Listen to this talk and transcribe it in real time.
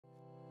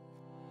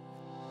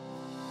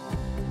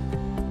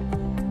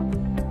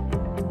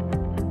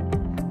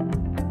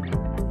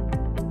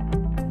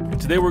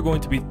today we're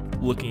going to be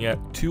looking at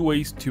 2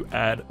 ways to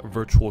add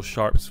virtual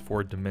sharps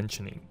for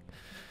dimensioning.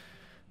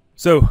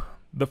 So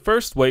the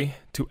first way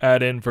to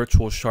add in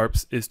virtual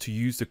sharps is to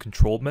use the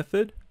control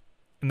method,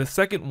 and the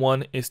second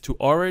one is to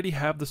already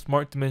have the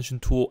Smart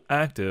Dimension tool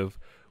active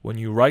when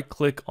you right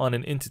click on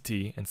an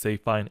entity and say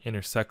find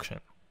intersection.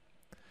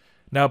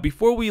 Now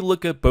before we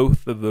look at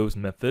both of those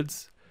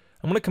methods,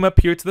 I'm going to come up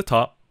here to the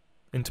top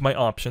into my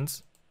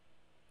options.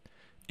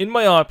 In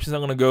my options, I'm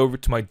going to go over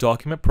to my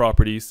document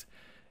properties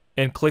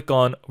and click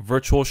on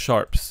virtual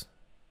sharps.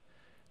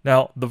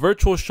 Now the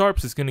virtual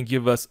sharps is going to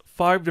give us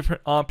 5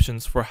 different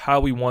options for how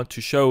we want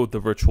to show the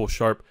virtual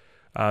sharp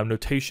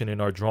notation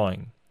in our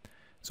drawing.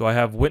 So I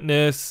have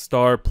witness,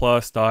 star,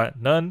 plus,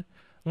 dot, none.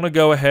 I'm going to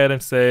go ahead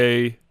and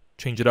say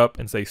change it up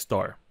and say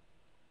star.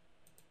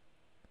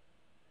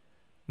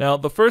 Now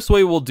the first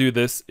way we'll do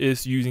this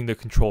is using the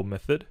control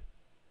method.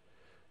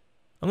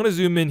 I'm going to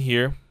zoom in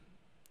here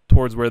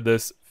towards where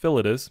this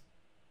fillet is.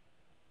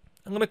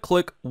 I'm going to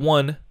click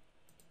one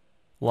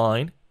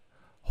line,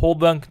 hold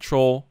down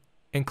control,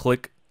 and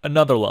click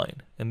another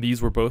line. And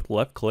these were both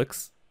left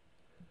clicks.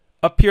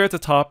 Up here at the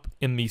top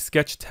in the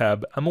sketch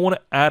tab, I'm going to want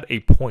to add a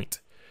point.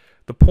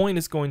 The point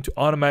is going to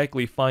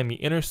automatically find the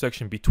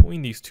intersection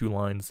between these two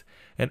lines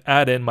and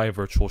add in my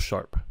virtual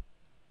sharp.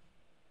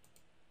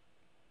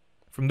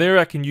 From there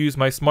I can use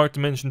my Smart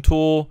Dimension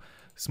tool,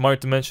 Smart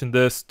Dimension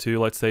this to,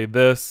 let's say,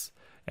 this,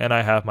 and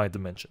I have my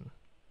dimension.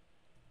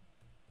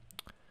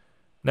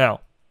 Now,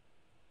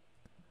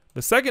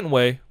 the second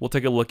way we'll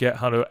take a look at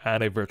how to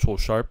add a virtual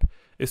sharp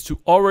is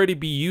to already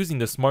be using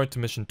the Smart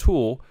Dimension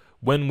tool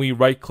when we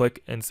right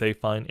click and say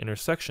find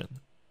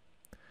intersection.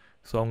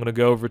 So I'm going to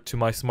go over to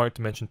my Smart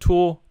Dimension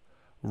tool,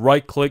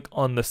 right click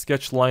on the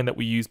sketch line that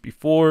we used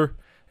before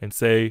and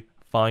say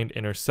find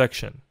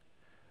intersection.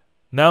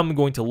 Now I'm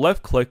going to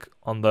left click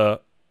on the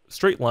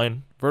straight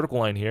line, vertical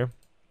line here,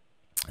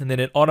 and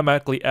then it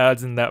automatically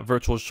adds in that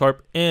virtual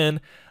sharp,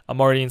 and I'm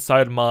already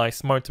inside my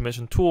Smart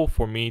Dimension tool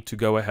for me to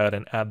go ahead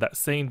and add that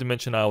same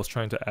dimension I was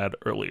trying to add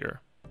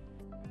earlier.